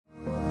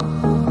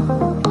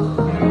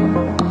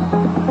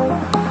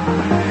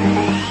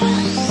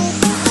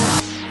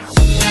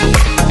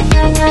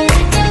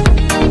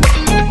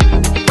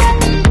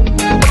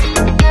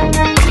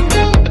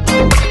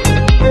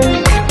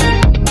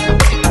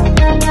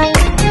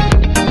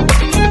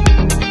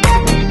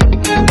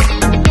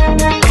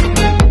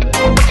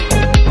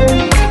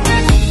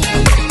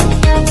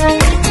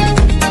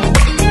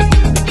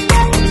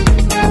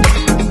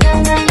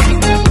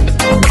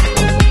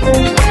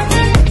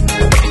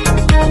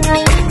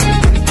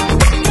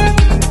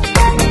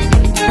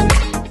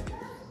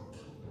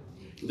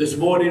This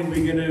morning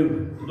we're going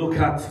to look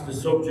at the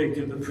subject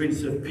of the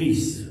Prince of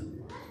Peace.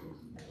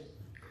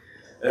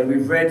 And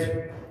we've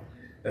read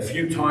a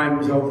few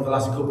times over the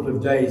last couple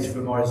of days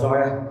from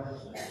Isaiah,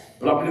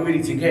 but I'm going to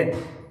read it again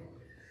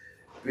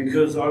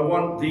because I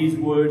want these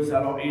words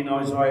that are in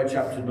Isaiah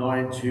chapter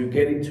 9 to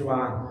get into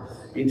our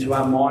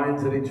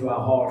minds and into our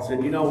hearts.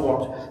 And you know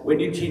what? When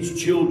you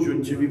teach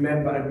children to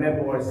remember and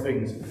memorize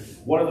things,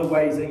 one of the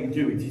ways that you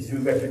do it is through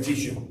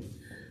repetition.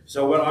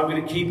 So when I'm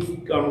going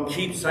to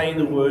keep saying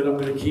the word, I'm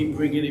going to keep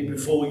bringing it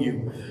before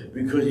you,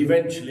 because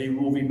eventually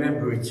we'll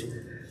remember it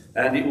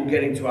and it will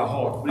get into our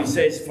heart. But it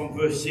says from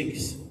verse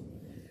 6,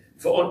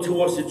 "For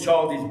unto us a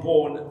child is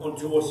born,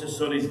 unto us a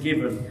son is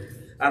given,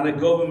 and the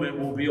government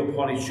will be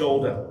upon his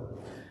shoulder.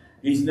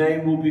 His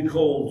name will be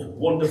called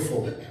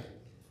Wonderful,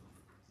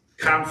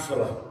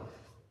 Counselor,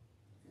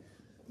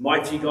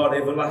 Mighty God,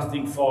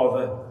 Everlasting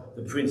Father,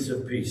 the Prince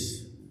of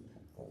Peace.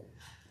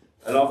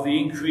 And of the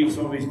increase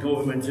of his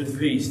government and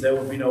peace there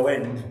will be no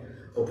end,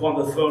 upon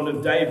the throne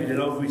of David and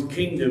over his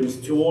kingdoms,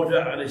 to order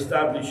and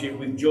establish it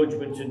with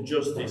judgment and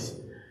justice,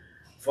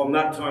 from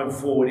that time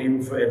forward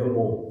even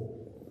forevermore.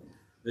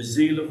 The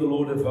zeal of the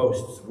Lord of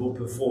hosts will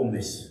perform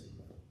this."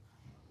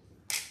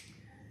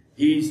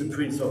 He is the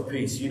Prince of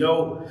Peace. You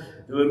know,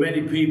 there are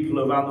many people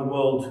around the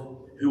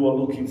world who are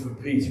looking for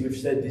peace. We've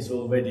said this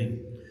already.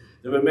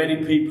 There are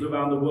many people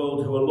around the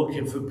world who are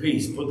looking for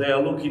peace, but they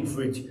are looking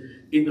for it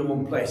in the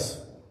wrong place.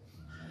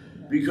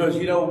 Because,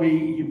 you know,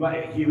 you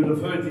would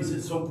have heard this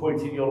at some point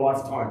in your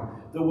lifetime.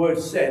 The word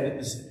sin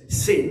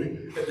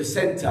at the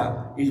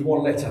centre is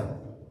one letter.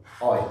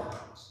 I.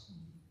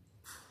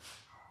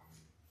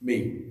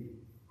 Me.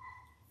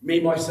 Me,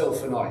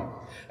 myself and I.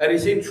 And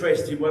it's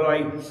interesting when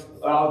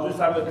I'll just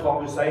have a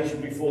conversation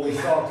before we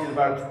started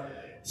about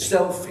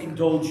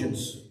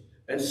self-indulgence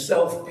and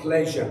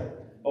self-pleasure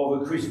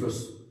over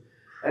Christmas.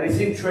 And it's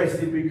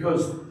interesting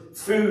because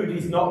food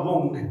is not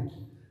wrong,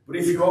 but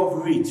if you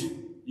overeat,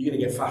 you're going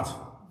to get fat.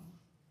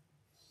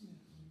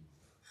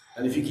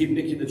 And if you keep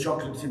nicking the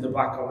chocolates in the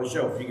back on the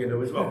shelf, you're going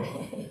to as well.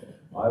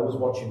 I was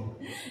watching.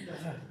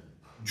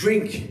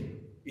 Drink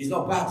is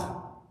not bad.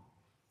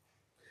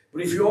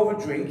 But if you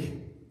overdrink,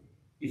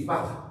 it's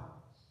bad.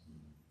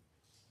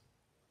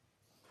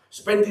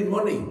 Spending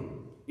money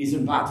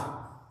isn't bad.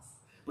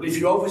 But if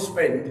you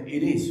overspend,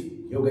 it is.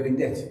 You'll get in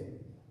debt.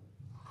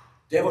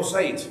 Devil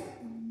say it.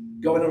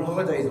 Going on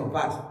holiday is not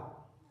bad.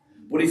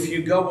 But if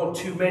you go on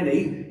too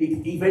many,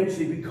 it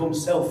eventually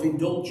becomes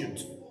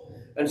self-indulgent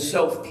and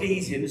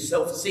self-pleasing and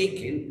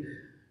self-seeking.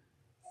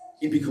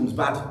 It becomes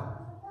bad.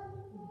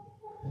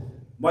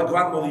 My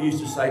grandmother used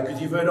to say,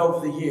 because you've heard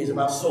over the years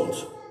about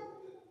salt,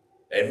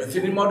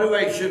 everything in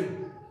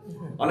moderation.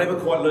 I never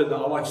quite learned that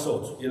I like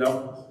salt, you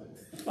know.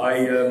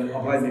 I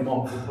blame my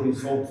mom for putting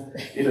salt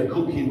in a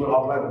cookie. Well,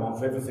 I blame my mom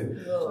for everything.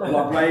 Well,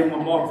 I blame my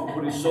mom for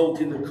putting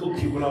salt in the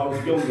cookie when I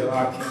was younger.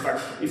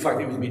 In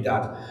fact, it was my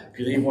dad,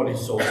 because he wanted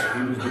salt.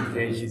 He was with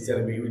me, she's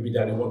telling me it was my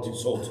dad who wanted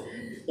salt,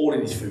 all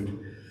in his food.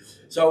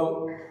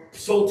 So,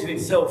 salt in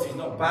itself is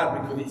not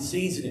bad because it's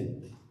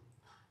seasoning.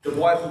 The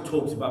Bible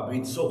talks about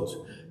being salt.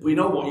 But you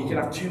know what? You can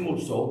have too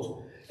much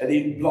salt, and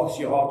it blocks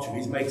your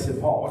arteries, makes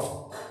them hard,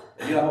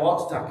 and you'll have a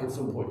heart attack at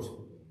some point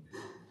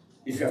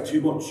if you have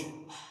too much.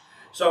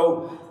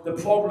 So the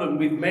problem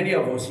with many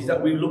of us is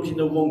that we look in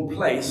the wrong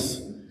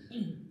place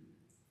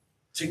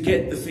to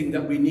get the thing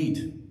that we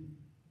need.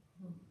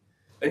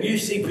 And you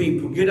see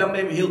people get on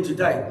Mary Hill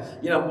today.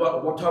 You know,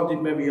 what time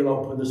did Mary Hill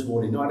open this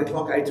morning? 9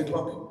 o'clock, 8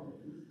 o'clock?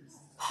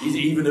 Is it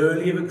even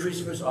earlier than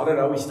Christmas? I don't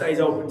know. It stays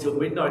open till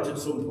midnight at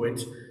some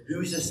point.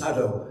 Who is a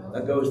sado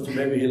that goes to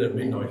Mary Hill at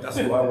midnight? That's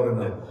what I want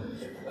to know.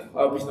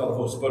 I hope it's not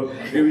of us, but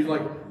who is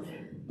like...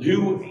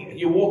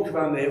 You walk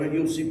around there and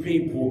you'll see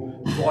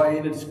people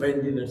buying and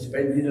spending and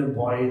spending and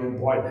buying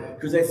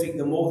because they think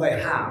the more they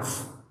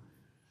have,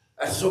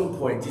 at some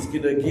point it's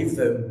going to give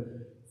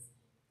them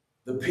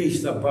the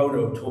peace that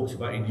Bono talks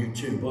about in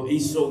U2. But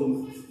his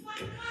song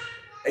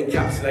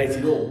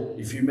encapsulated all,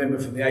 if you remember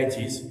from the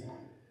 80s,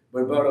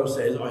 when Bono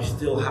says, "I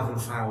still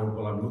haven't found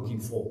what I'm looking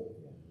for."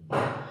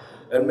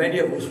 And many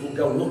of us will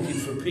go looking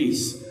for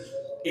peace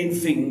in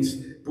things,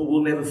 but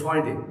we'll never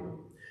find it.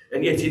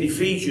 And yet in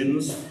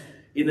Ephesians,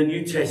 in the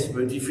New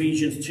Testament,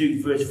 Ephesians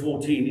 2 verse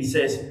 14, he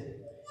says,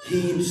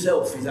 "He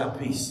himself is our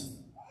peace."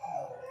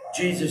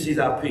 Jesus is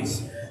our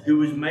peace,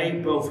 who has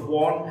made both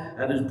one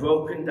and has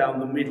broken down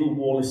the middle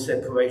wall of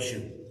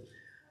separation,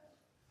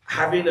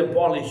 having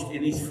abolished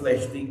in his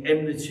flesh the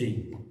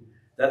enmity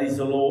that is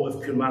the law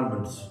of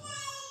commandments.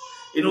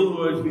 In other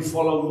words, we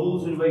follow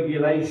rules and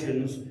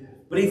regulations,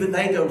 but even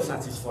they don't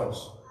satisfy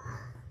us.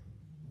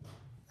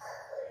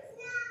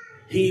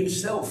 He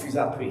himself is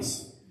our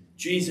peace.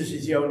 Jesus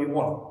is the only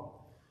one.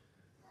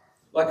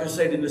 Like I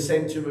said, in the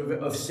centre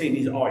of sin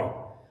is I,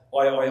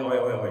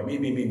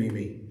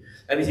 me.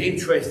 And it's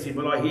interesting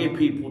when I hear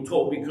people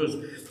talk, because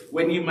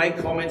when you make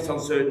comments on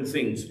certain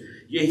things,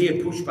 you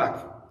hear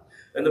pushback.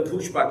 And the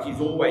pushback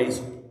is always,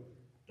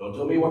 "Don't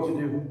tell me what to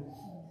do.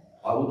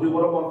 I will do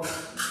what I want."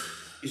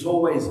 It's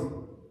always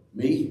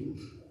me,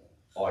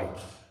 I,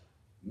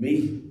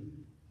 me,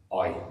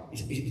 I.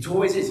 It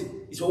always is.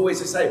 It's always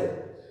the same.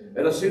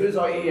 And as soon as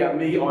I hear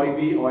me,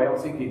 I'm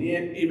thinking,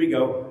 here we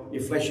go.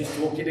 Your flesh is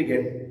talking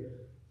again.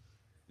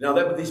 Now,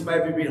 this may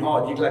have been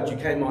hard. You're glad you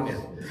came on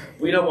here.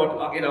 But you know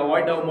what? I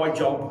know my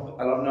job,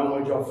 and I've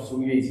known my job for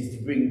some years, is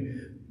to bring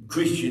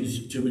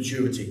Christians to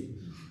maturity.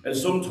 And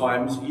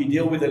sometimes you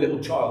deal with a little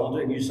child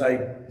and you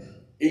say,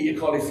 eat your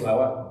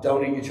cauliflower,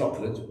 don't eat your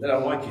chocolate. They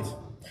don't like it.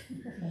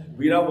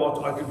 But you know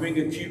what? I could bring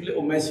a cute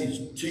little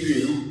message to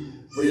you,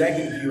 but it ain't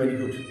going to do you any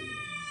good.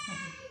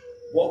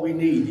 What we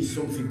need is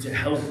something to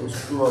help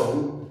us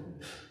grow.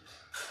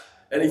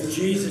 And if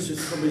Jesus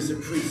has come as the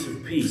Prince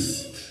of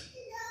Peace,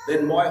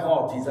 then my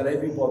heart is that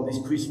everyone this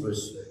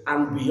Christmas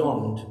and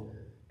beyond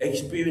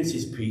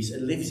experiences peace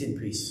and lives in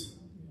peace.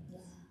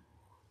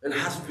 And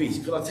has peace.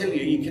 Because I tell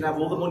you, you can have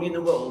all the money in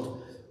the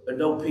world and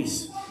no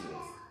peace.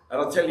 And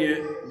I'll tell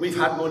you, we've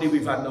had money,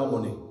 we've had no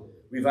money.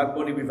 We've had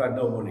money, we've had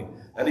no money.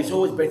 And it's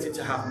always better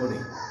to have money.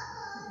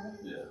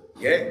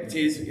 Yeah, it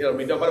is. You know, I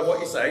mean, no matter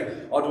what you say,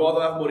 I'd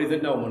rather have money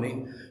than no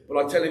money. But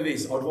I tell you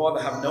this, I'd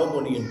rather have no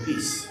money and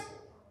peace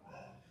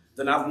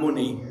than have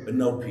money and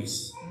no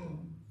peace.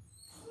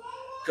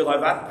 Because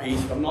I've had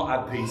peace, I've not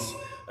had peace,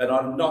 and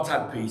I've not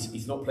had peace,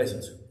 it's not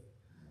pleasant.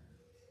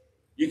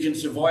 You can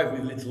survive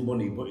with little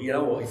money, but you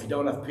know what? If you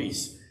don't have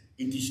peace,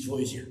 it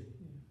destroys you.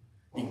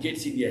 It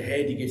gets in your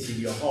head, it gets in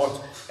your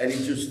heart, and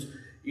it just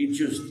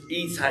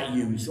eats at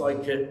you. It's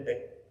like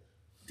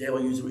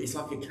it's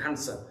like a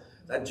cancer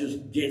that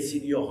just gets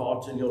in your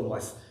heart and your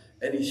life,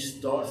 and it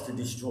starts to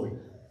destroy.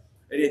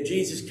 And yet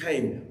Jesus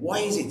came. Why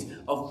is it?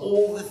 Of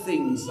all the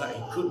things that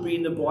it could be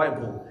in the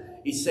Bible,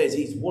 it says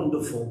he's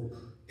wonderful,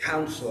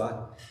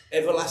 Counselor,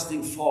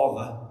 everlasting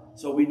Father,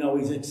 so we know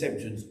his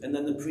acceptance, and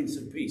then the Prince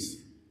of Peace.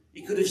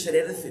 He could have said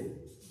anything,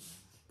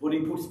 but he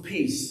puts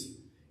peace.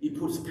 He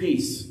puts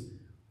peace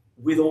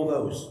with all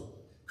those,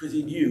 because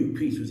he knew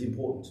peace was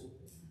important.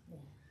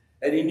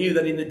 And he knew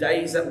that in the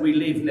days that we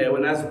live now,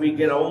 and as we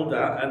get older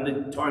and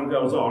the time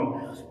goes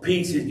on,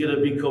 peace is going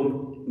to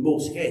become more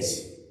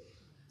scarce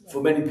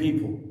for many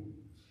people.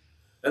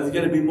 And there's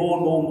going to be more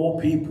and more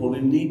people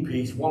who need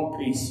peace, want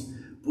peace,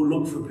 but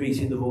look for peace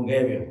in the wrong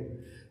area.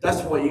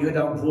 That's why you go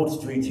down Broad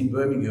Street in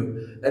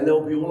Birmingham, and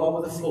they'll be all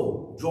over the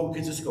floor, drunk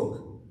as a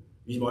skunk.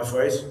 Is my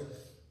phrase.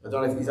 I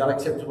don't know if is that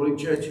acceptable in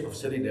church. I've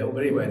said it now,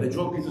 but anyway, they're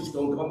drunk as a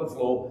skunk on the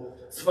floor,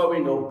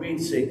 throwing up, being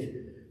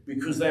sick,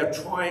 because they are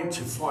trying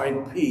to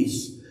find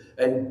peace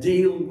and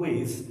deal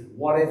with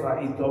whatever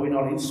is going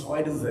on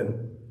inside of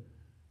them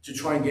to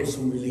try and get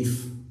some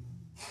relief.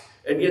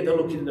 And yet they're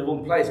looking in the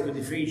wrong place, because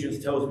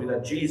Ephesians tells me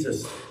that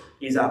Jesus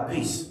is our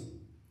peace.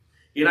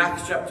 In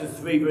Acts chapter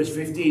 3, verse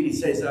 15, it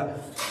says that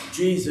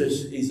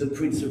Jesus is the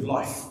Prince of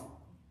Life.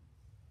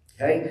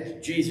 Okay?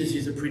 Jesus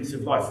is the Prince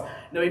of Life.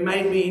 Now, it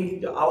made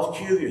me, I was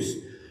curious,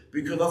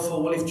 because I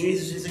thought, well, if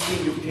Jesus is the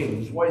King of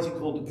Kings, why is he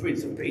called the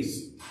Prince of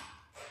Peace?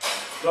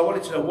 But I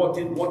wanted to know,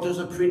 what does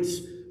a prince,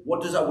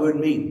 what does that word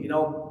mean? You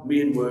know,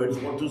 me and words,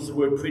 what does the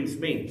word prince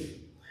mean?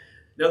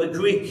 Now, the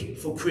Greek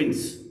for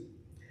prince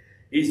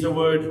is the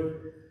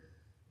word,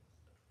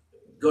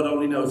 God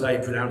only knows how you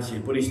pronounce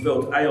it, but it's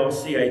spelled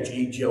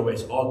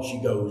A-R-C-H-E-G-O-S,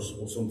 Archegos,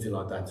 or something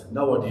like that.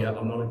 No idea,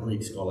 I'm not a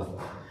Greek scholar.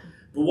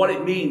 But what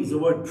it means, the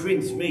word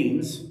prince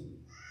means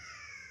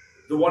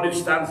the one who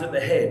stands at the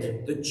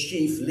head, the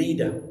chief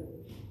leader.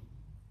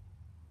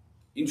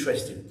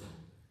 Interesting.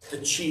 The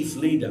chief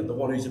leader, the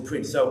one who's a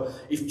prince. So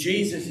if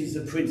Jesus is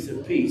the Prince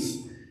of Peace,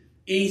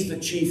 he's the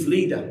chief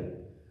leader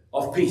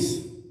of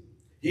peace.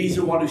 He's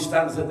the one who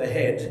stands at the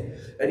head,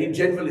 and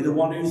generally the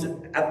one who's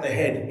at the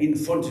head in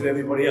front of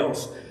everybody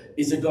else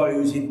is the guy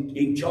who's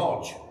in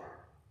charge.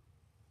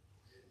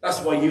 That's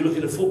why you look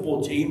at a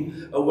football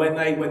team, and when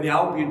the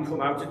Albion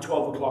come out at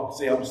 12 o'clock,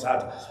 see, I'm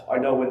sad, I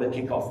know when they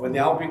kick off. When the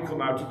Albion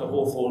come out at the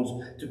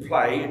Hawthorns to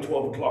play at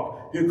 12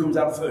 o'clock, who comes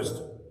out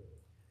first?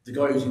 The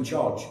guy who's in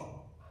charge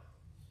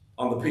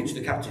on the pitch,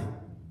 the captain.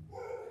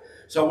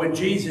 So when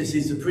Jesus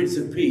is the Prince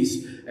of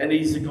Peace, and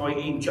he's the guy,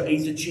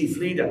 he's the chief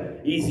leader,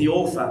 he's the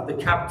author,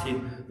 the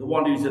captain, the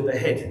one who's at the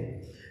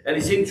head. And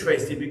it's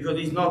interesting because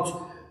he's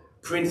not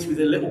Prince with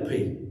a little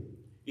p,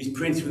 he's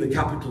Prince with a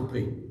capital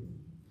P,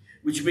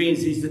 which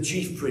means he's the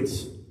chief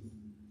prince.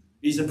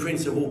 He's the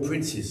prince of all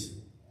princes.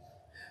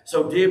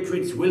 So dear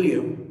Prince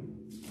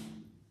William,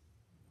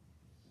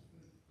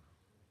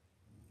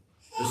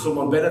 there's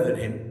someone better than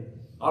him.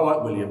 I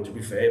like William, to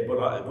be fair,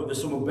 but there's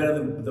someone better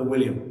than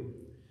William.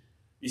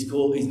 His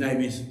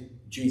name is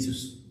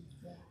Jesus.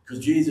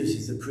 Because Jesus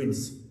is the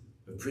Prince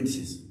of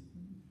Princes.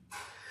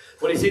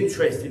 But it's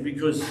interesting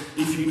because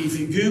if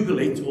you Google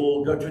it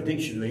or go to a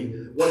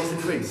dictionary, what is a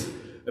prince?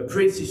 A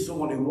prince is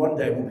someone who one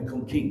day will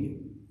become king.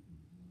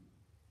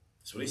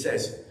 That's what it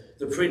says.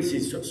 The prince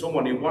is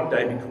someone who one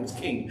day becomes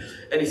king.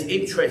 And it's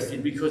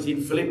interesting because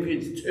in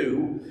Philippians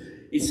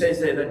 2, it says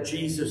there that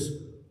Jesus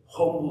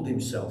humbled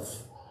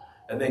himself,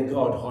 and then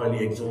God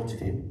highly exalted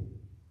him.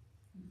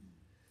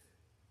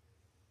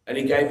 And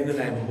he gave him the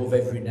name above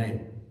every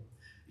name.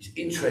 It's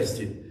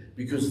interesting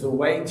because the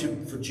way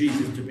for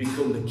Jesus to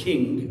become the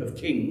King of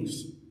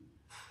Kings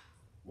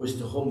was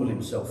to humble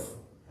himself.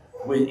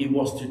 it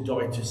was to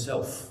die to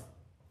self.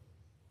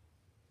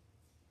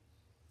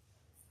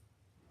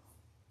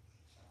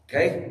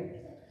 Okay?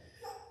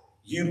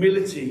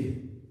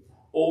 Humility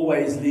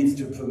always leads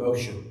to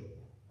promotion.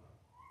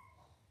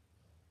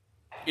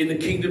 In the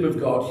kingdom of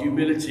God,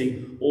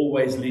 humility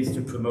always leads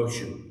to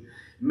promotion.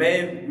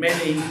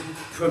 Many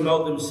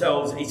promote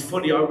themselves. It's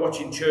funny, I watch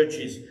in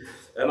churches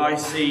and I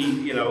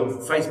see,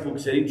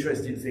 Facebook's an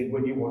interesting thing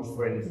when you watch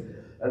friends.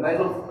 And they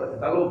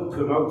love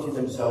promoting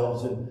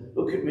themselves and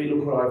look at me,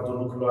 look what I've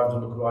done, look what I've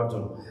done, look what I've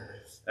done.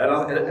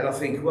 And I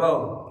think,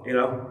 well,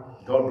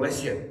 God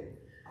bless you.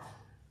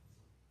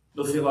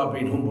 Nothing like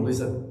being humble,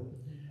 is it?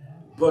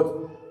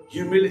 But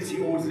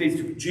humility always leads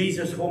to,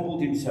 Jesus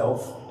humbled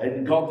himself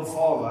and God the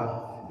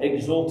Father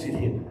exalted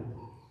him.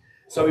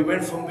 So he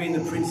went from being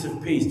the Prince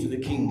of Peace to the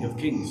King of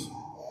Kings,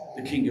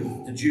 the King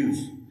of the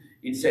Jews.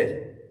 It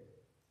said,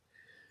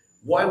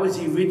 why was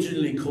he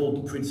originally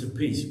called the Prince of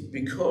Peace?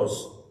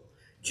 Because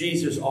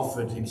Jesus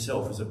offered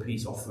himself as a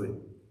peace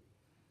offering.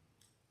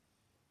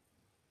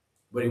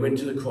 When he went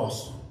to the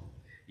cross,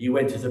 he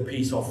went as a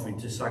peace offering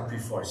to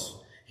sacrifice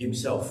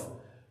himself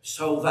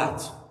so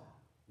that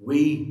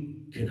we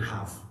can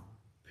have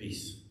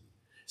peace.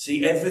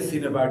 See,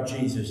 everything about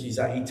Jesus is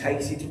that he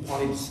takes it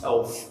upon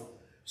himself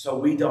so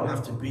we don't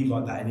have to be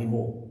like that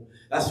anymore.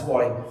 That's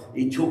why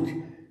he took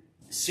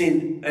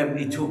sin upon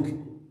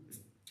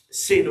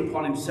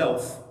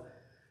himself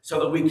so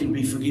that we can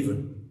be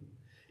forgiven.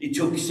 He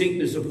took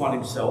sickness upon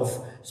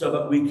himself so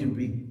that we can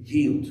be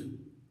healed.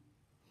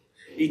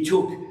 He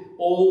took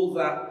all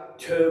that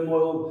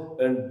turmoil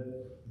and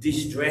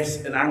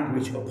distress and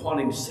anguish upon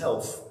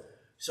himself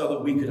so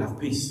that we could have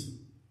peace.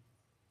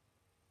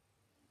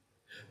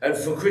 And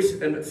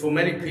for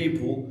many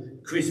people,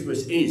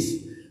 Christmas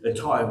is a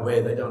time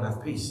where they don't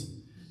have peace.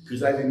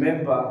 Because they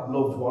remember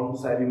loved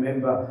ones, they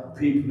remember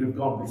people who've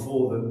gone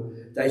before them.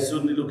 They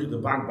suddenly look at the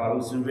bank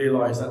balance and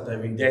realise that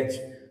they're in debt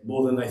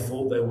more than they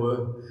thought they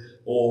were.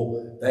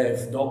 Or they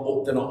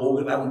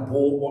haven't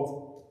bought what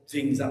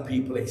things that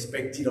people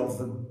expected of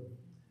them.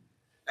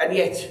 And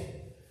yet,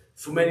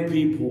 for many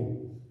people,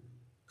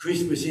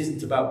 Christmas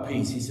isn't about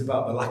peace, it's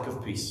about the lack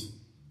of peace.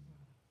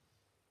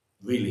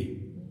 Really.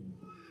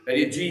 And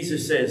yet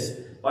Jesus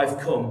says, I've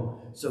come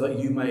so that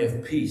you may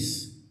have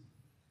peace.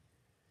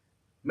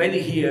 Many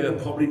here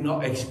have probably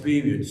not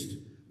experienced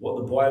what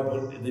the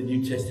Bible, the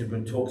New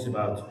Testament talks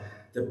about,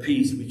 the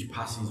peace which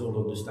passes all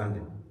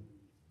understanding.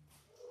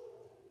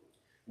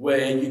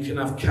 Where you can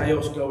have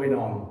chaos going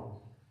on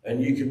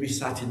and you can be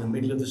sat in the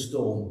middle of the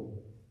storm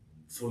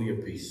fully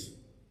of peace.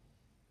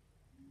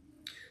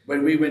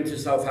 When we went to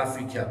South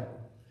Africa,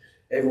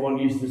 everyone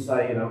used to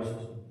say,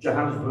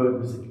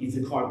 Johannesburg is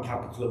the crime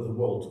capital of the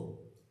world.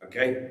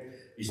 Okay?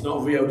 It's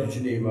not Rio de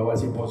Janeiro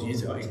as it was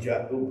years ago. I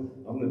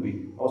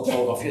was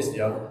told off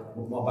yesterday,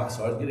 my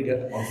backside is going to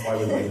get on fire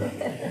with me.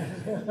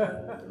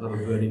 Not a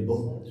burning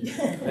bum.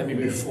 Let me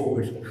move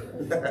forward.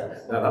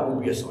 No, that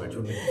would be a sight,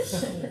 wouldn't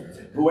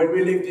it? But when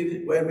we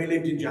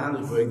lived in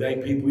Johannesburg,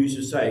 people used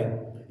to say,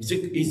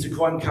 it's the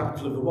crime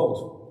capital of the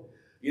world.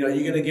 You're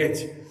going to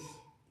get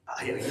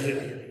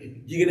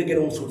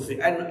all sorts of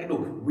things. And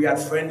look, we had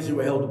friends who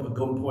were held up at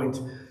gunpoint.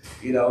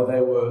 They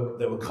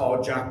were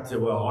carjacked, they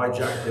were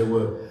hijacked, they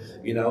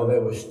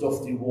were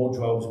stuffed in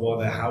wardrobes while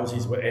their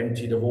houses were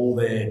emptied of all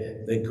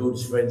their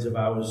goods, friends of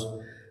ours.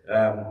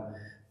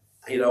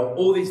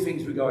 All these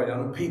things were going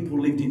on and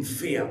people lived in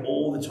fear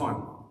all the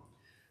time.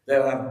 They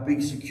would have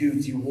big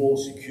security, wall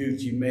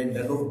security men,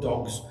 they loved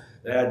dogs.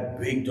 They had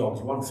big dogs.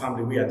 One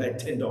family they had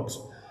 10 dogs.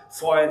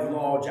 5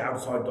 large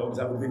outside dogs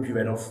that would rip your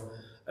head off,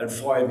 and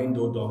 5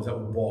 indoor dogs that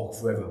would bark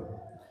forever.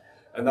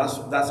 And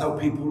that's how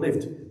people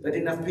lived. They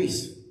didn't have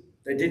peace.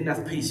 They didn't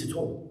have peace at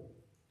all.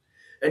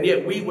 And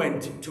yet we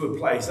went to a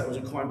place that was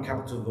a crime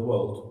capital of the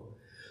world.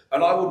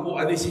 And I would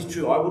walk, and this is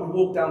true, I would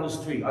walk down the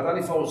street. I don't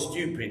know if I was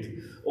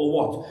stupid or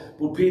what,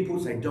 but people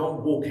would say,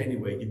 don't walk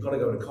anywhere, you've got to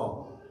go in a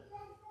car.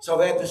 So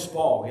they had the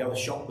Spar, the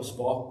shop, the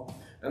Spar,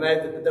 and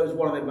there was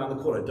one of them around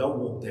the corner, don't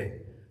walk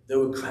there. There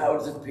were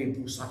crowds of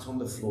people sat on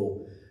the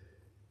floor.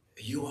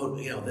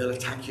 They'll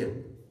attack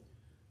you.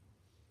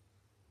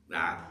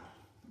 Nah.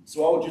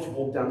 So I would just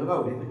walk down the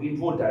road in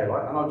broad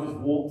daylight, and I would just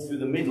walk through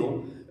the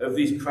middle of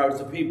these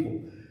crowds of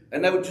people.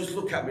 And they would just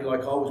look at me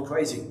like I was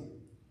crazy.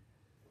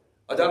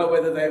 I don't know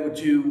whether they were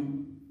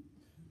too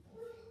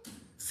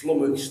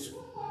flummoxed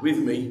with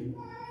me,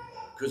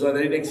 because they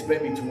didn't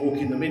expect me to walk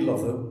in the middle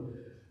of them.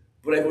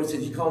 But everyone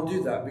said, you can't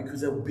do that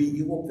because they'll beat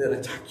you up, they'll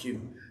attack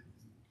you.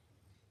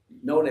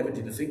 No one ever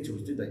did a thing to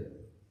us, did they?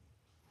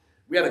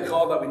 We had a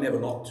car that we never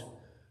locked.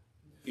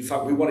 In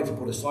fact, we wanted to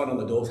put a sign on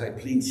the door saying,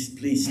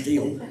 please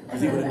steal,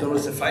 because he would have done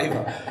us a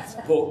favour.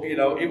 But,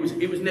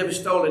 it was never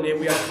stolen here.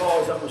 We had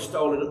cars that were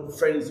stolen,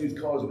 friends whose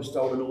cars were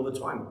stolen all the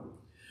time.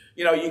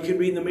 You can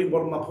be in the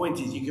middle, my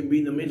point is, you can be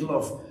in the middle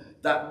of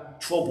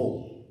that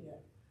trouble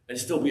and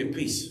still be at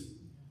peace.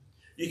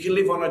 You can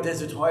live on a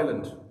desert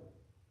island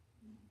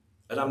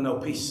and have no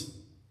peace.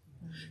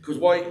 Because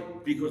why?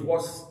 Because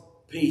what's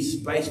peace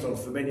based on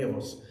for many of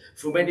us?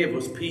 For many of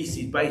us, peace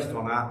is based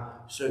on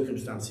our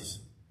circumstances.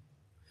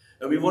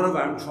 and we run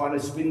around trying to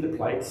spin the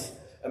plates,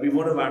 and we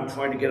run around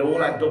trying to get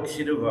all our ducks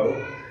in a row.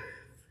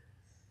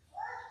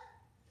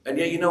 And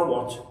yet, you know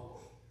what?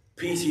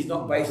 Peace is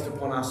not based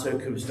upon our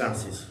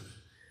circumstances.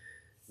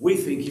 We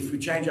think if we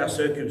change our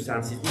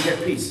circumstances, we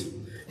get peace.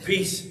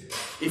 Peace,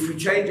 if we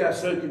change our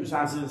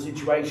circumstances and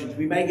situations,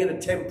 we may get a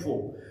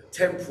temporal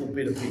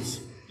bit of peace,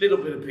 little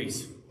bit of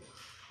peace.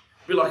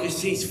 Be like a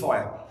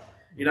ceasefire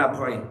in our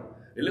brain,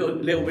 a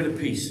little bit of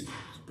peace.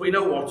 But you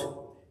know what?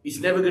 It's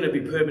never going to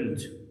be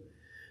permanent,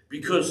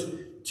 because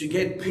to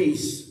get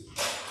peace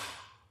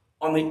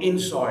on the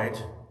inside,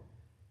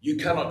 you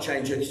cannot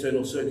change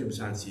external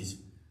circumstances.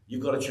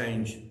 You've got to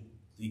change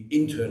the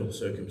internal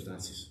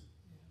circumstances,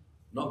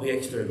 not the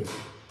external.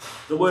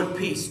 The word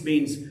peace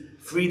means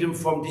freedom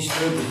from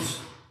disturbance.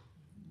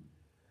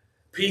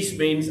 Peace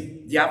means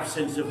the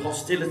absence of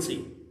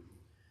hostility.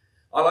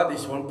 I like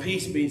this one.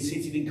 Peace means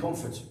sitting in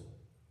comfort.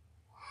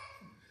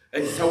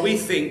 And so we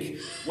think,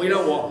 well, you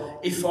know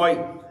what? If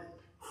I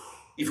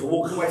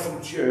walk away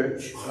from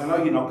church, and I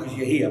know you're not because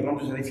you're here, but I'm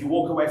just saying, if you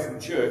walk away from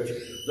church,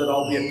 then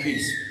I'll be at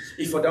peace.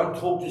 If I don't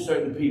talk to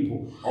certain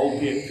people, I'll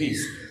be at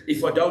peace.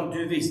 If I don't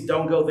do this,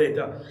 don't go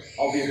there,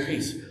 I'll be at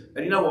peace.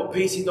 And you know what?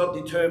 Peace is not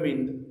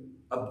determined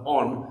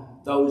on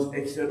those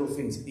external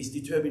things. It's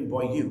determined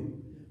by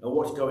you and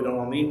what's going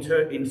on the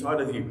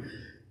inside of you.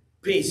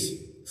 Peace,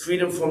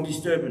 freedom from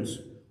disturbance.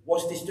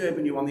 What's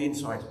disturbing you on the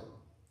inside?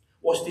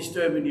 What's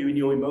disturbing you in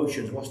your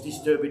emotions? What's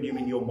disturbing you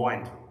in your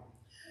mind?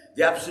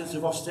 The absence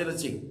of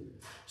hostility.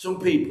 Some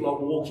people are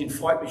walking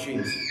fight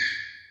machines.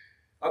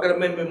 I've got a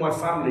member in my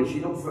family,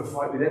 she's up for a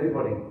fight with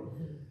everybody.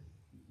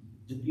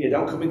 Yeah,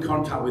 don't come in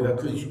contact with her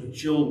because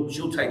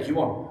she'll take you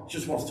on. She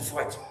just wants to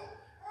fight.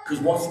 Because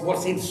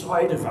what's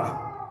inside of her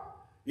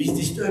is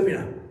disturbing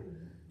her.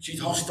 She's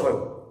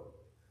hostile.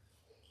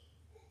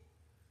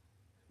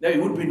 Now,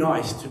 it would be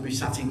nice to be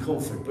sat in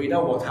comfort, but you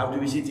know what? How do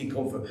we sit in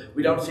comfort?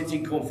 We don't sit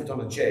in comfort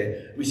on a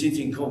chair, we sit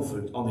in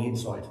comfort on the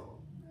inside.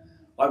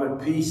 I'm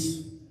at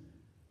peace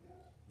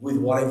with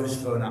whatever's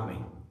thrown at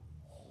me.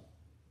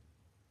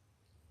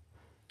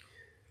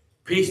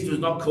 Peace does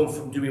not come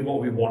from doing what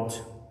we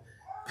want.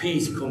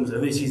 Peace comes,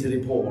 and this is an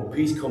important one,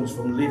 peace comes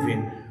from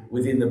living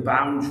within the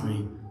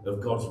boundary of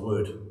God's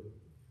word.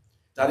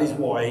 That is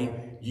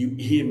why you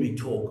hear me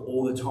talk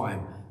all the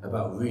time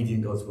about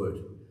reading God's word,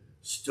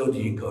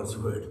 studying God's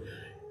word,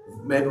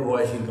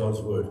 memorizing God's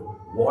word.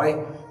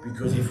 Why?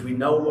 Because if we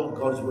know what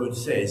God's word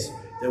says,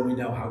 then we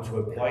know how to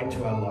apply it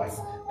to our life,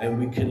 and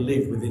we can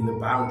live within the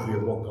boundary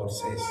of what God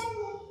says.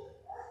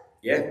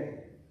 Yeah?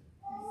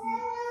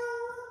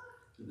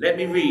 Let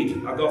me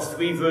read. I've got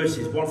 3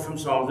 verses, one from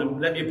Psalms.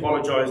 And let me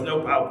apologise, no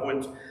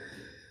PowerPoint.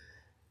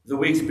 The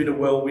week's been a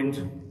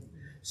whirlwind.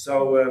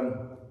 So,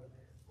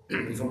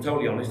 if I'm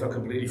totally honest, I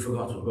completely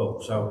forgot as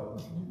well. So,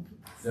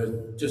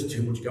 there's just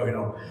too much going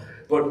on.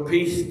 But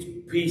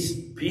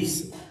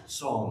peace,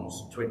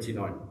 Psalms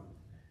 29. It'd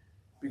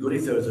be good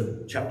if there was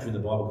a chapter in the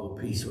Bible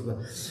called peace.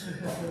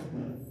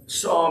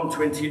 Psalm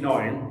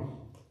 29,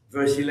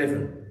 verse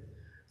 11.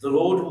 The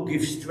Lord will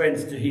give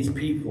strength to his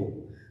people,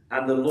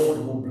 and the Lord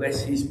will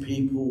bless his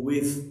people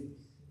with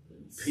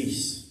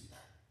peace.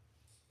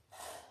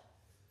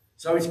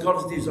 So it's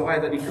God's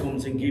desire that he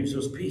comes and gives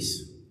us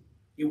peace.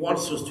 He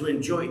wants us to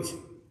enjoy it.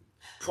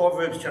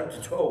 Proverbs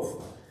chapter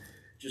 12,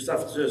 just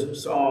after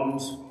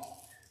Psalms,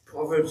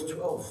 Proverbs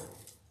 12.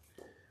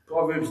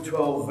 Proverbs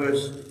 12,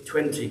 verse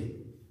 20.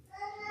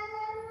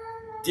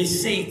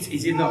 Deceit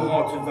is in the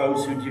heart of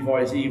those who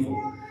devise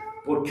evil,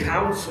 but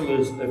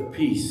counselors of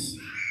peace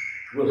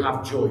will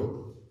have joy.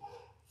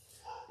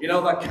 You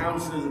know that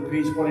counselors of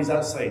peace, what is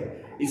that saying?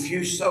 If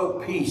you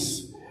sow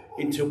peace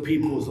into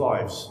people's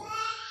lives,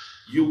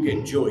 you'll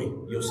get joy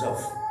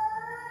yourself.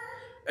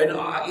 And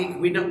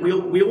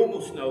we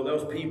almost know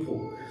those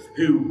people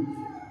who,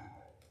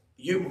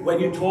 when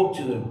you talk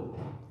to them,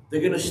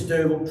 they're going to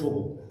stir up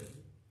trouble.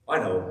 I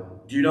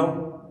know. Do you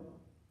know?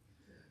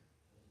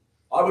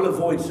 I will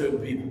avoid certain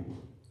people.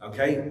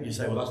 Okay? You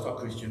say, well, that's not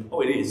Christian.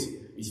 Oh, it is.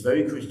 It's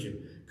very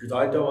Christian. Because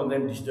I don't want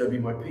them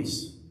disturbing my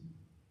peace.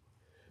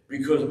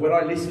 Because when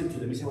I listen to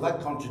them, you say, well,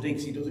 that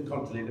contradicts. He doesn't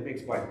contradict. Let me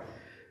explain.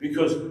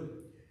 Because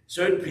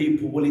certain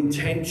people will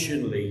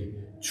intentionally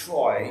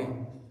try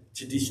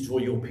to destroy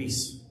your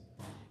peace.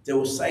 They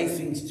will say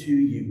things to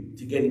you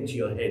to get into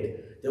your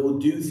head. They will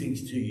do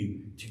things to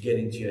you to get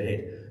into your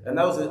head. And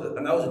those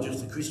are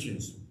just the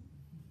Christians.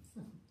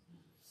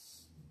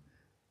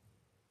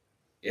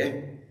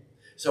 Yeah?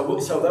 So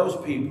those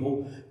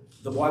people,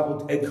 the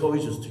Bible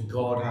encourages us to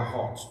guard our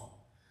heart.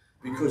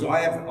 Because I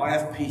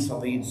have peace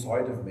on the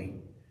inside of me.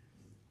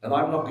 And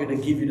I'm not going to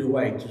give it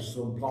away to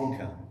some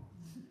plonker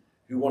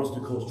who wants to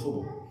cause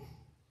trouble.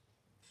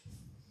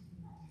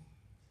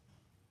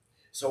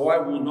 So I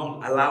will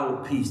not allow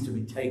peace to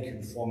be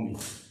taken from me.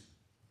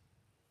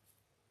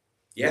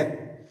 Yeah?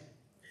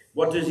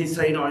 What does it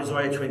say in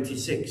Isaiah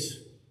 26?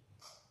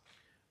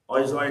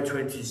 Isaiah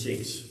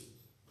 26.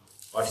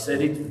 I've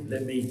said it,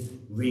 let me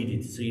read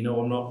it so you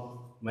know I'm not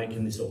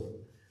making this up.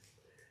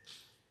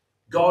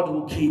 God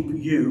will keep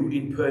you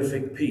in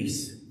perfect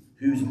peace,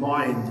 whose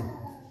mind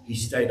he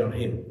stayed on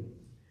him.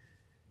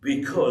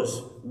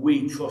 because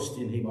we trust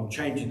in him. I'm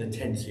changing the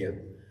tense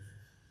here.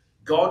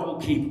 God will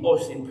keep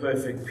us in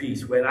perfect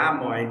peace when our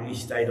mind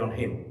is stayed on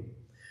him,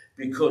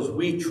 because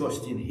we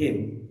trust in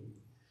him.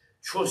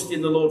 Trust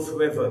in the Lord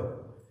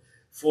forever,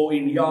 for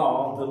in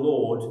Yah the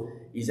Lord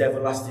is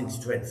everlasting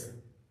strength.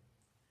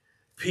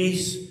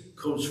 Peace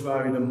comes from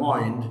having a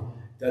mind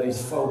that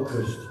is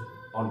focused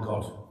on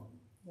God.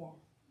 Yeah.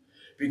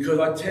 Because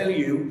I tell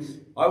you,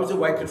 I was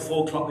awake at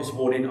 4 o'clock this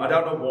morning. I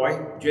don't know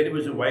why. Jenny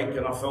was awake,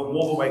 and I felt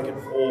more awake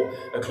at 4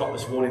 o'clock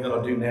this morning than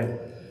I do now.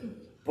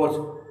 But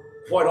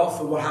quite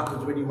often what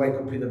happens when you wake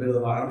up in the middle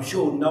of the night, I'm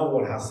sure no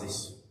one has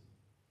this.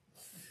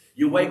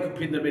 You wake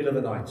up in the middle of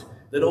the night,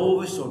 then all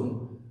of a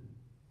sudden,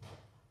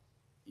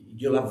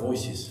 you'll have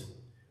voices,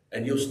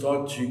 and you'll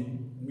start to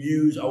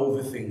muse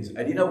over things.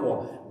 And you know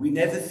what? We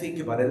never think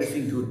about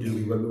anything good, do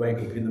we, when we wake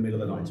up in the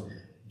middle of the night?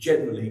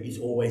 Generally, it's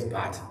always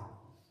bad.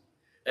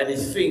 And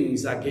there's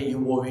things that get you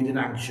worried and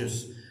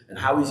anxious. And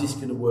how is this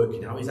going to work?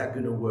 And how is that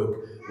going to work?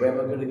 Where am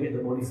I going to get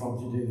the money from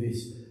to do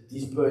this?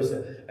 This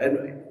person.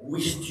 And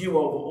we stew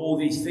over all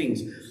these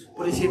things.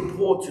 But it's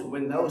important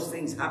when those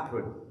things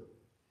happen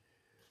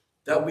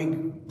that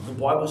the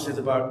Bible says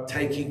about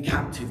taking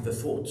captive the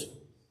thought.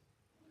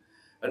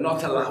 And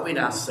not allowing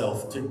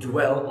ourselves to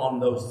dwell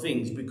on those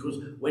things, because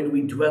when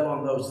we dwell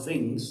on those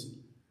things,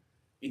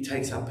 it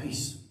takes our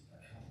peace.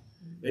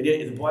 And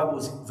yet the Bible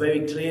is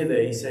very clear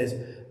there. He says,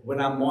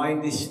 when our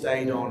mind is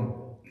stayed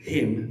on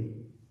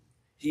him,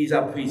 he is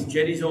our peace.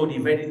 Jenny's already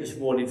read it this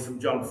morning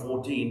from John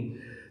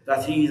 14,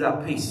 that he is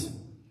our peace.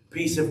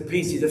 Peace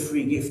is a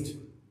free gift.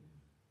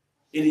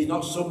 It is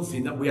not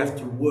something that we have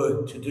to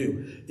work to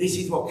do. This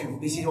is what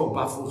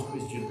baffles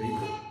Christian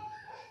people.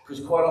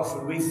 Because quite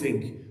often we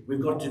think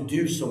we've got to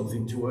do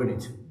something to earn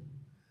it.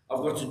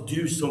 I've got to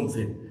do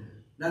something.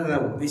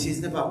 No. This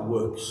isn't about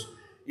works.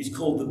 It's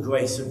called the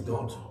grace of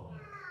God.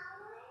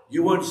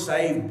 You weren't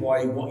saved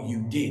by what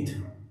you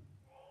did.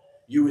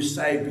 You were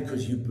saved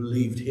because you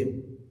believed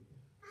him.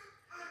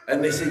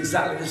 And it's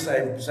exactly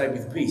the same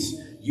with peace.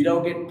 You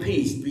don't get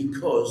peace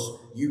because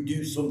you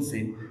do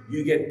something.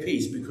 You get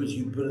peace because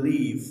you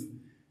believe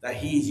that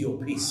he is your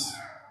peace.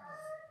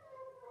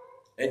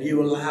 And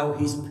you allow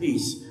his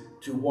peace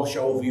to wash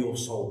over your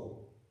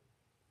soul.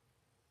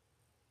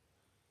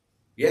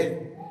 Yeah?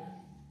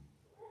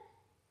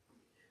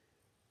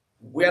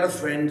 We had a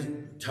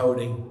friend,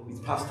 Tony.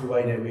 He's passed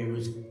away now. He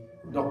was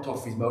knocked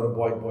off his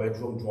motorbike by a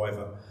drunk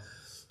driver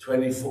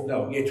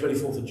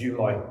 24th of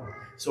July,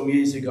 some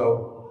years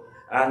ago.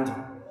 And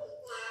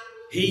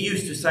he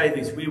used to say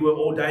this. We were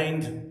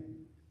ordained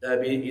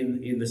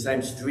in the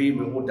same stream.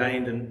 We were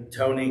ordained, and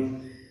Tony,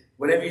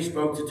 whenever you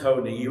spoke to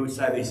Tony, he would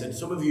say this, and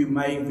some of you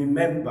may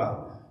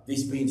remember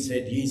this being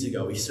said years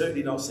ago. He's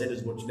certainly not said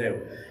as much now.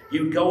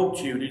 He would go up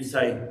to you and he'd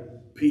say,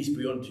 peace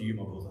be unto you,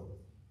 my brother.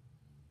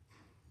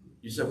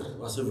 You said,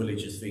 that's a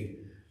religious thing.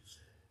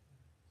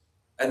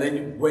 And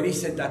then when he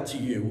said that to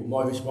you,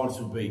 my response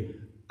would be,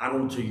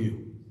 and unto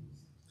you.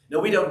 Now,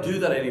 we don't do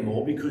that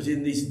anymore, because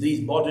in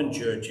these modern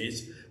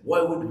churches,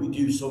 why would we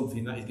do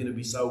something that is going to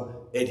be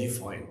so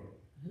edifying?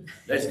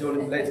 Let's go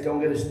and get a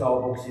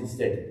Starbucks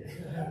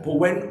instead. But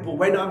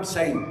when I'm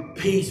saying,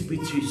 peace be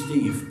to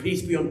Steve,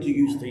 peace be unto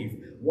you, Steve,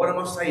 what am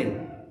I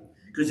saying?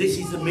 Because this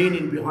is the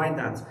meaning behind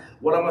that.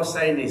 What am I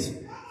saying is,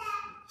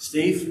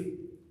 Steve,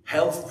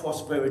 health,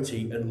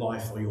 prosperity, and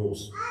life are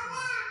yours.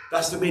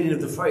 That's the meaning of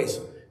the phrase.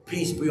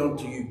 Peace be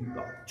unto you,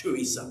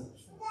 Teresa.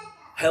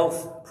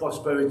 Health,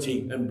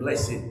 prosperity, and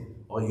blessing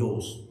are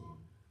yours.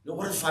 Now,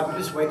 what a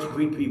fabulous way to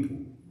greet people.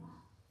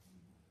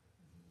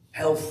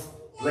 Health,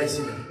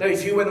 blessing. Now,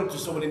 if you went up to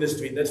someone in the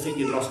street, they'd think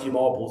you'd lost your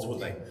marbles,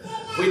 wouldn't they?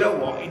 But you know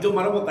what? It doesn't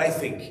matter what they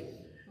think.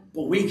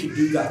 But we can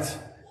do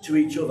that to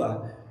each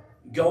other.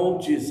 Go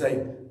up to you and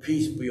say,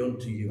 peace be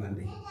unto you,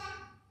 Andy.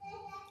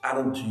 And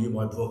unto you,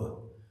 my brother.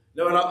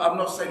 No, and I'm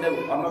not saying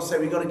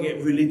we've got to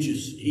get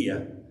religious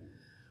here.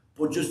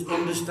 But just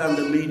understand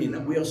the meaning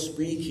that we are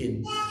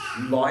speaking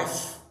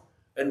life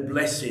and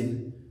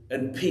blessing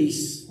and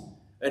peace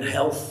and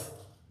health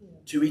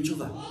to each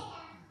other.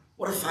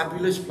 What a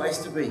fabulous place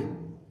to be.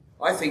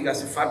 I think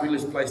that's a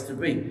fabulous place to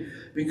be,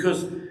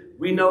 because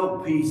we know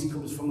peace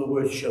comes from the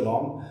word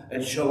shalom,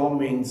 and shalom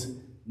means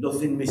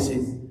nothing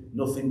missing,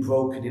 nothing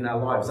broken in our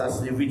lives.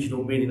 That's the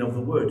original meaning of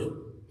the word.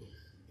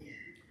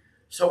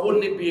 So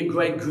wouldn't it be a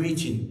great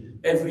greeting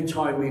every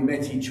time we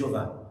met each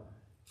other?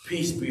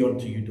 Peace be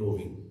unto you,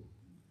 Doreen.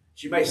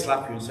 She may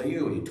slap you and say,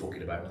 "You, what are you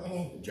talking about?"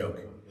 Joke.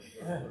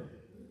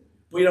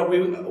 But you know,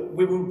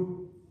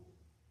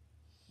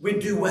 we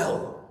do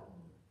well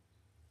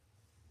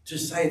to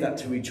say that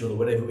to each other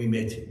whenever we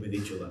met with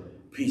each other.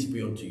 Peace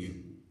be unto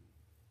you.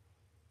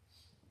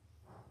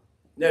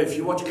 Now, if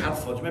you watch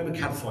Cadfael, do you remember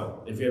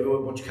Cadfael? If you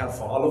ever watch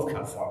Cadfael, I love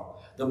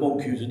Cadfael, the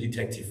monk who's a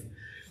detective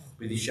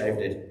with his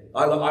shaved head.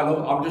 I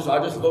just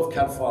love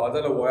Cadfael. I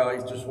don't know why.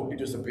 It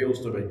just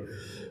appeals to me.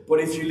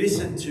 But if you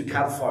listen to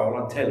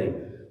Cadfael on telly,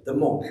 the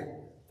monk,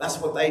 that's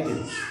what they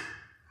do.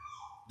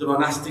 The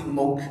monastic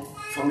monk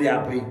from the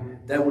abbey,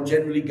 they will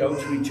generally go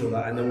to each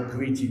other and they will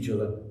greet each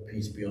other.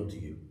 Peace be unto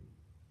you.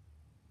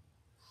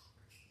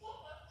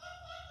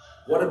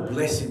 What a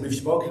blessing. We've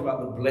spoken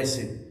about the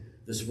blessing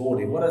this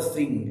morning. What a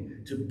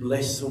thing to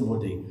bless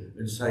somebody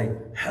and say,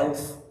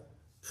 health,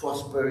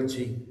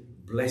 prosperity,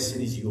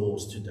 blessing is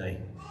yours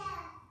today.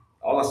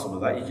 I'll ask some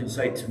of that. You can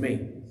say it to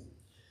me.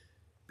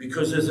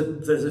 Because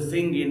there's a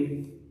thing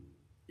in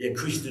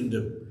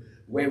Christendom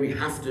where we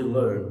have to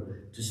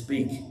learn to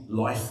speak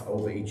life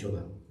over each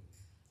other.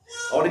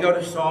 I want to go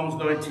to Psalms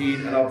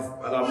 19 and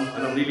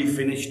I'm nearly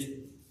finished.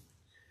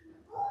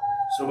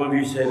 Some of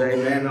you said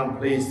amen, I'm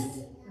pleased.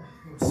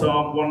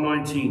 Psalm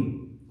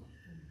 119,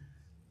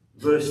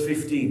 verse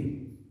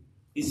 15.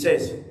 It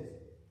says,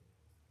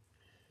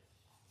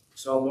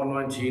 Psalm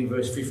 119,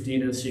 verse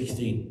 15 and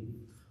 16.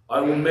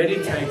 I will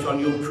meditate on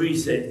your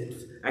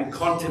precepts and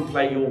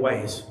contemplate your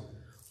ways.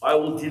 I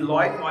will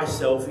delight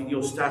myself in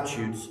your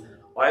statutes.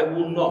 I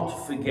will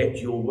not forget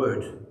your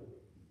word.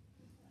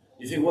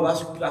 You think,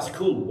 well, that's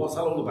cool. What's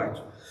that all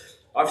about?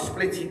 I've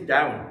split it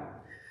down.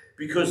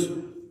 Because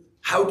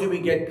how do we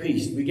get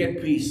peace? We get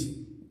peace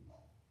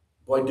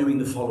by doing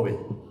the following.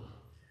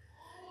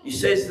 He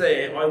says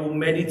there, I will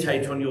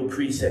meditate on your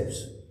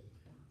precepts.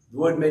 The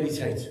word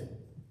meditate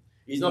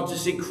is not to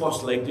sit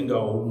cross-legged and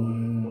go,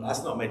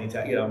 that's not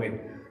meditate. You know what I mean?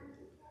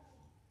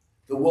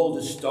 The world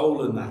has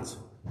stolen that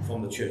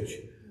from the church.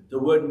 The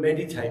word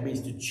meditate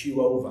means to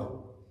chew over.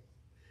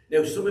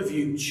 Now, some of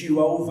you chew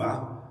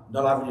over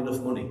not having enough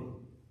money.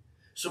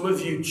 Some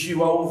of you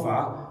chew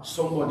over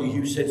somebody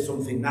who said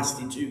something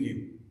nasty to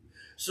you.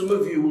 Some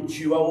of you will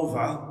chew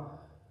over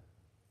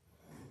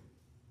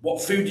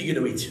what food you're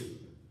going to eat.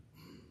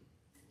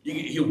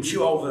 You'll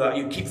chew over that.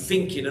 You keep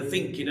thinking and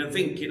thinking and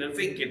thinking and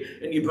thinking,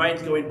 and your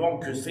brain's going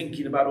bonkers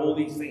thinking about all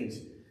these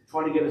things,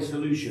 trying to get a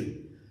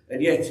solution.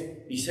 And yet,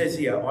 he says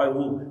here, I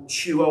will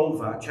chew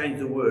over, change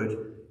the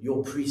word,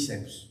 your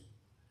precepts.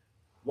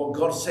 What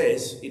God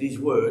says in his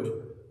word,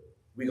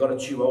 we got to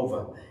chew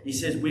over. He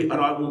says, and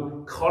I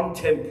will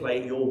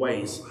contemplate your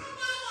ways.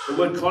 The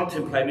word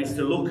contemplate means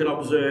to look and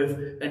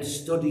observe and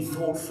study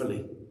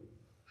thoughtfully.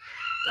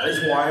 That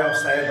is why I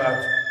say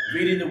about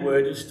reading the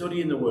word and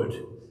studying the word.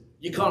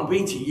 You can't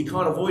beat it, you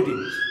can't avoid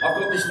it. I've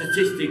got this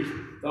statistic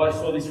that I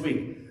saw this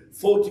week.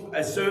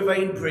 A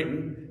survey in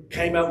Britain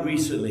came out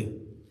recently.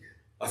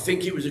 I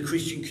think it was a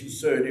Christian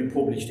Concern who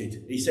published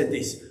it. He said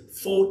this,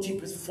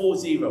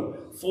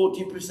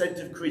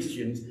 40% of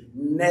Christians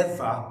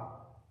never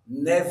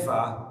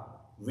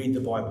read the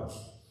Bible.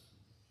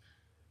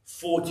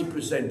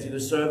 40% in a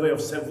survey of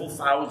several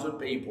thousand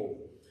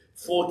people,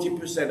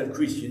 40% of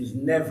Christians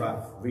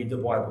never read the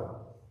Bible.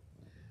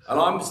 And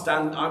I'm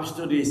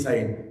stood here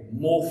saying,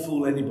 more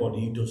fool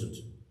anybody who doesn't.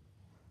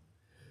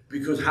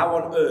 Because how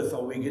on earth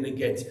are we going to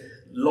get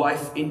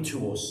life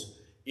into us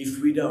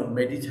if we don't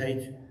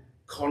meditate,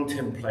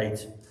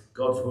 contemplate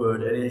God's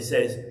word? And it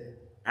says,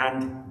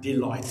 and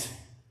delight.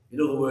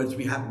 In other words,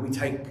 we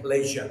take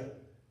pleasure.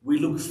 We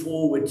look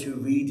forward to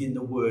reading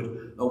the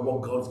word and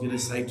what God's going to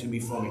say to me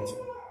from it.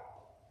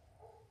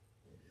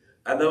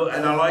 And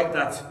I like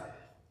that,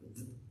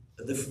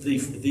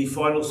 the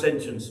final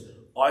sentence,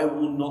 I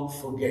will not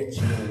forget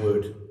your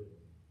word.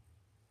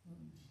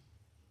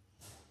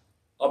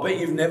 I bet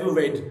you've never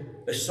read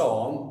a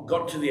psalm,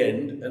 got to the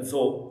end and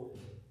thought,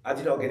 how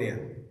did I get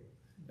here?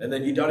 And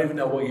then you don't even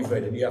know what you've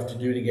read and you have to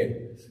do it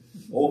again.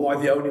 Or am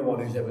I the only one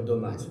who's ever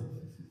done that?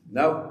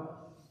 No.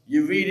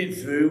 You read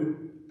it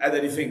through and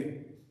then you think,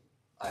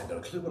 I haven't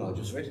got a clue what I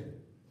just read.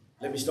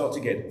 Let me start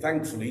again.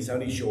 Thankfully, it's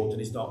only short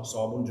and it's not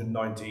Psalm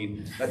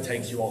 119. That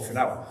takes you half an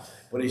hour.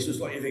 But it's just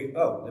like you think,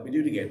 oh, let me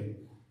do it again.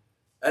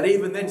 And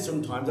even then,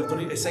 sometimes I've done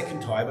it a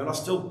second time and I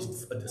still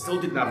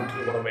didn't have a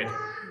clue what I read.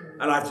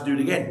 And I have to do it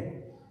again.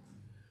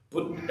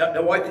 But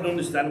now I can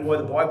understand why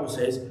the Bible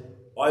says,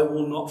 I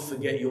will not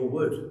forget your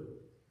word.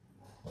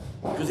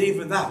 Because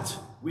even that,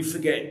 we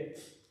forget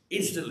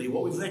instantly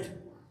what we've read.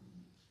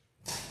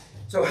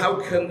 So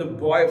how can the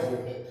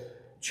Bible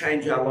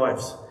change our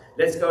lives?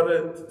 Let's go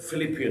to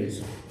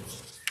Philippians.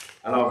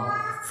 And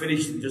I'll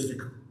finish in just a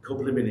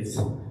couple of minutes.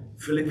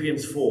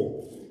 Philippians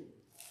 4.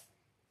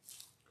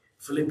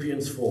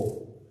 Philippians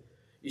 4.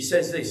 He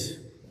says this,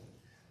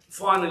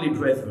 finally,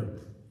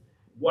 brethren,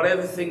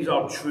 whatever things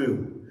are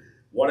true,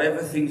 whatever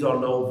things are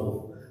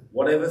noble,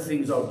 whatever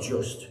things are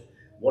just,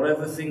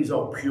 whatever things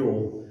are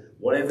pure,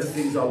 whatever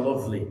things are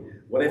lovely,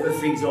 whatever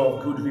things are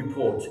of good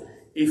report,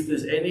 if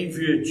there's any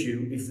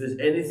virtue, if there's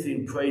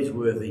anything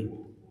praiseworthy,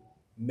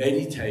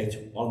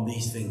 meditate on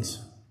these things.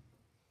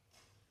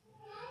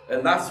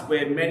 And that's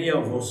where many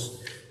of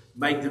us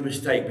make the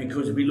mistake,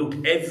 because we look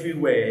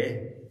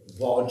everywhere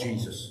bar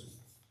Jesus.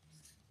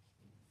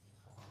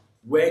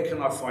 Where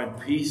can I find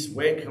peace?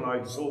 Where can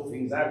I sort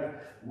things out?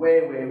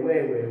 Where?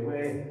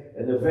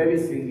 And the very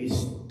thing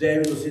is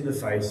staring us in the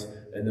face,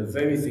 and the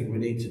very thing we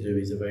need to do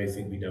is the very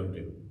thing we don't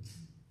do.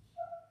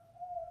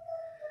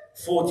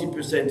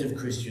 40% of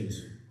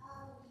Christians.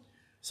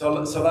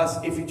 So that's,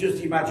 if you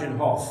just imagine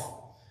half.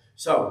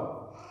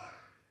 So,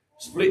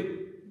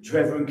 split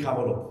Trevor and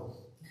Cavill up,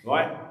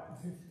 right?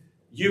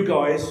 You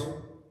guys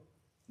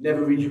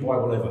never read your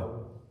Bible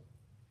ever,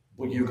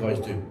 but you guys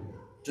do.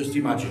 Just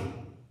imagine.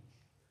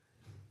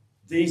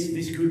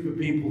 This group of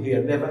people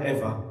here never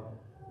ever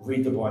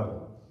read the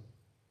Bible.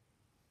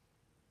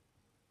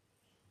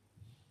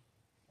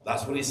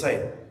 That's what he's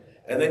saying.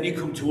 And then you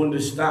come to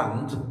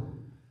understand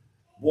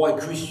why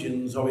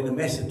Christians are in a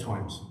mess at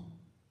times.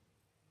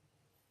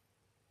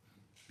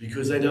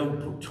 Because they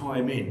don't put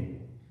time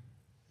in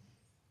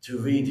to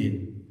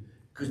reading.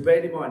 Because bear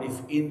in mind,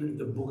 if in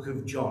the book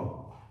of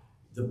John,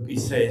 it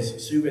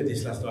says, Sue read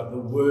this last night, the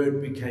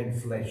Word became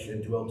flesh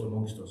and dwelt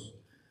amongst us.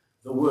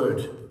 The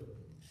Word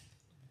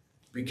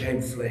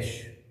became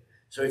flesh.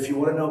 So if you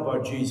want to know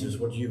about Jesus,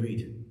 what do you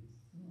read?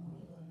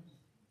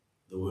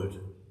 The Word.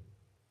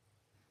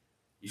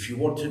 If you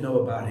want to know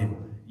about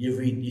him,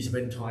 you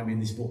spend time in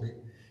this book.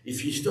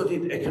 If you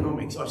studied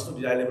economics, I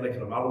studied A-level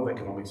economics, I love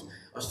economics.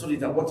 I studied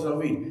that. What did I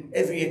read?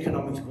 Every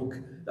economics book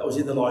that was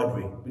in the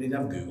library. We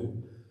didn't have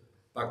Google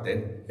back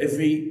then.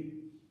 Every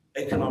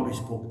economics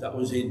book that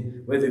was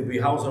in, whether it be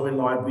Halesowen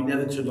Library,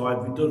 Netherton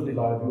Library, Dudley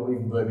Library, or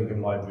even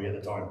Birmingham Library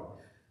at the time.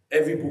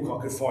 Every book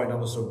I could find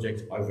on the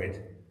subject, I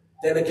read.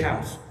 Then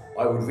accounts,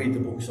 I would read the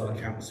books on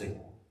accountancy.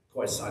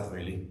 Quite sad,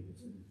 really.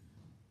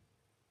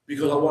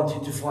 Because I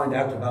wanted to find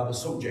out about the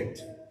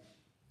subject.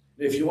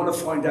 If you want to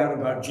find out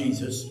about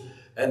Jesus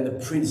and the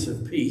Prince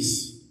of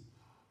Peace,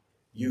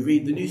 you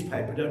read the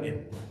newspaper, don't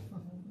you?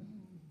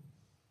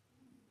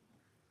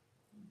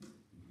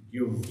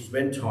 You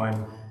spend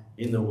time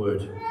in the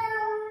Word.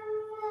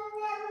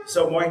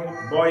 So my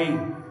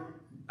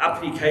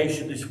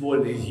application this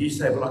morning is, you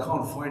say, well, I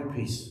can't find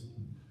peace.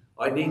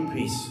 I need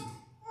peace.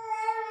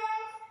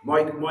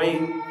 My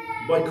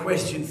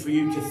question for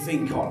you to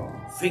think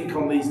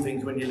on these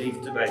things when you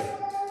leave today.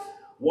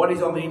 What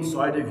is on the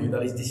inside of you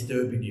that is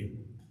disturbing you?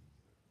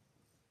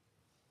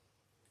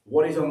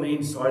 What is on the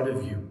inside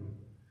of you?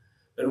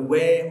 And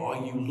where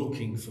are you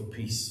looking for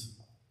peace?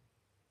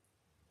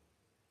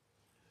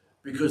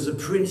 Because the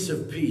Prince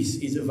of Peace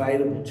is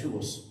available to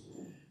us.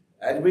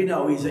 And we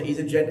know he's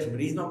a gentleman.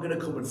 He's not going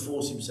to come and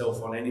force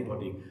himself on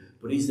anybody.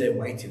 But he's there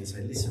waiting to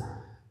say, listen,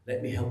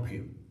 let me help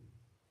you.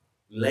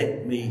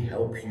 Let me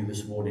help you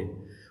this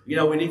morning. You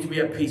know, we need to be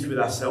at peace with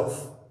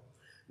ourselves.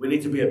 We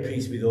need to be at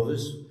peace with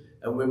others.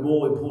 And we're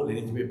more importantly,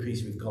 need to be at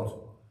peace with God.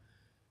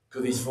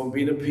 Because it's from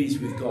being at peace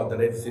with God that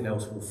everything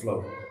else will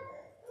flow.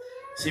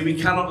 See, we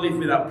cannot live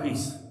without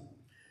peace.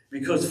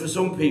 Because for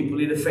some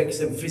people, it affects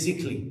them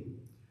physically.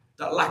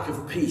 That lack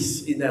of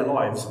peace in their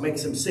lives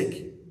makes them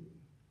sick.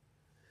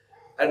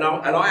 And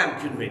I am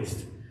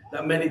convinced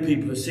that many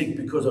people are sick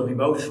because of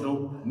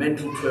emotional,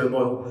 mental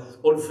turmoil,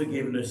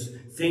 unforgiveness,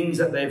 things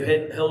that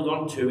they've held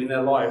on to in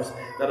their lives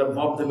that have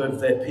robbed them of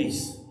their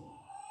peace.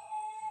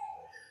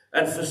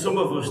 And for some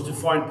of us to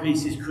find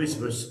peace this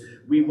Christmas,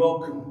 we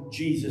welcome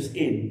Jesus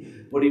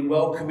in. But in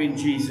welcoming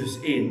Jesus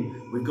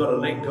in, we've got to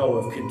let go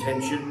of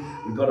contention.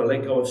 We've got to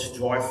let go of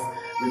strife.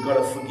 We've got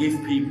to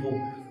forgive people.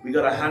 We've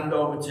got to hand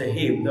over to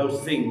him those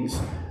things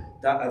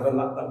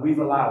that we've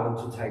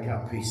allowed to take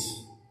our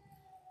peace.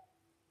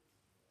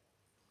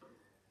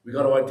 We've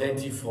got to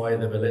identify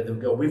them and let them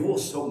go. We've all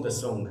sung the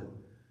song,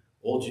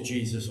 all to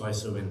Jesus I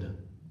surrender,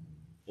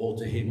 all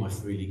to him I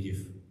freely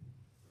give.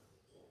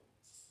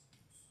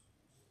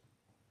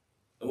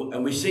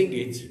 And we sing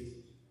it,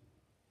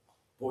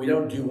 but we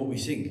don't do what we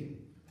sing.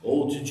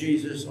 All to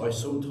Jesus I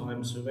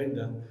sometimes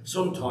surrender.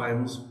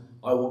 Sometimes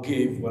I will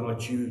give when I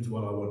choose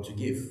what I want to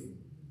give.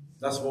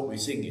 That's what we're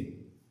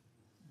singing.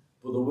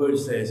 But the word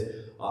says,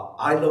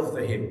 I love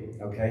the hymn,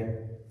 okay?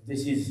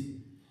 This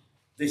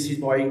is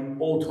my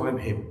all-time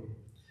hymn.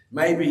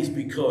 Maybe it's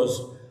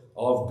because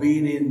I've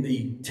been in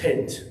the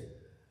tent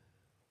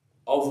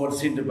of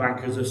what's in the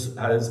bank as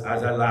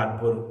a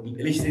lad, but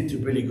listening to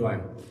Billy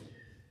Graham,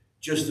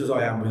 just as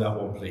I am with that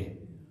one plea.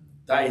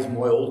 That is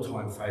my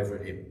all-time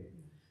favourite hymn.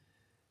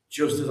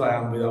 Just as I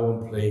am with that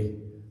one plea,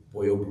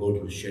 boy, your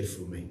blood was shed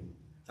for me.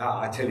 That,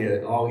 I tell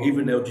you,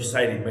 even though just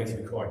saying it makes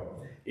me cry.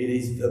 It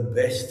is the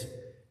best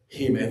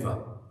hymn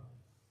ever.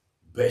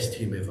 Best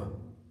hymn ever.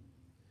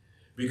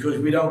 Because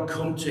we don't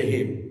come to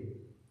him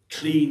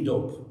cleaned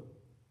up.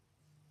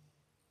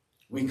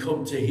 We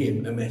come to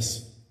him a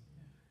mess.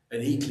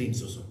 And he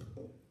cleans us up.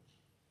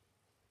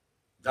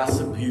 That's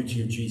the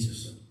beauty of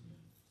Jesus.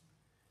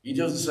 He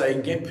doesn't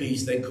say, get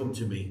peace, then come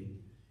to me.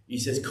 He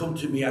says, come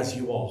to me as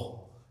you are,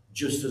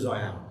 just as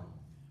I am.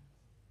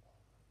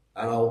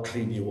 And I'll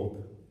clean you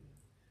up.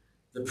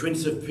 The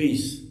Prince of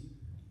Peace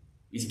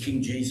is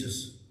King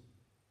Jesus.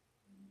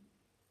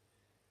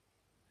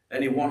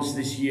 And he wants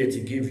this year to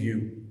give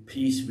you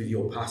peace with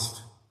your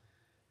past,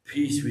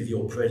 peace with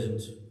your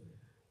present,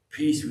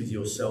 peace with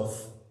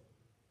yourself,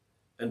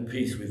 and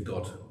peace with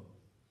God.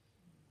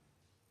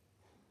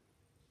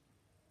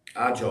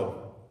 Our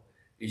job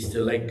is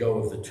to let go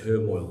of the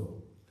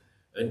turmoil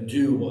and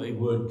do what the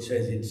word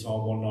says in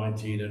Psalm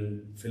 119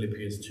 and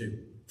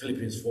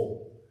Philippians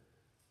 4.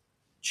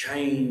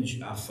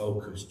 Change our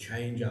focus,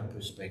 change our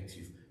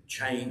perspective,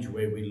 change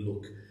where we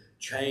look,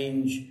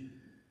 change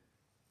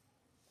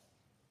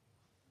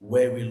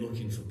where we're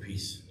looking for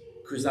peace.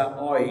 Because that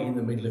I in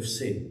the middle of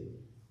sin,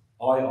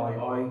 I,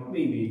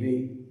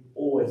 me,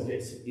 always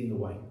gets in the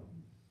way.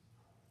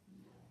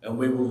 And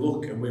we will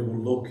look and we will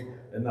look,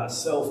 and that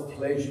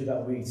self-pleasure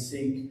that we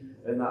seek,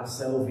 and that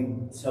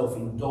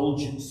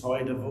self-indulgent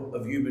side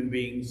of human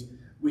beings,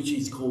 which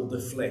is called the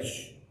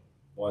flesh,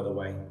 by the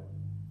way,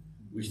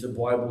 which the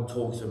Bible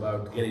talks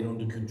about getting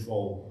under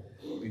control,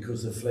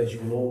 because the flesh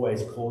will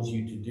always cause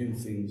you to do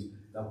things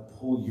that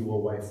pull you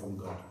away from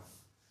God.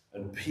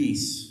 And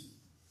peace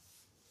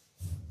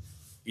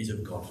is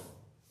of God.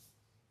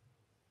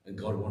 And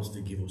God wants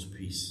to give us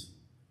peace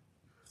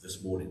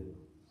this morning.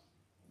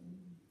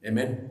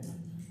 Amen?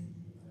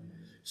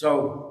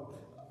 So,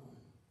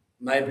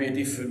 maybe a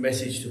different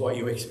message to what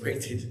you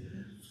expected,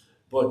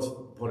 but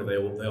probably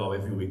they are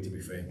every week, to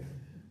be fair.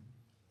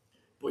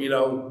 But you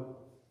know,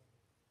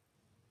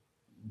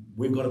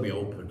 we've got to be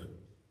open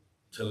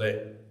to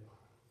let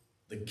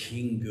the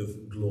King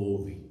of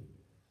glory,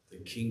 the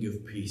King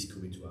of peace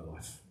come into our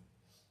life.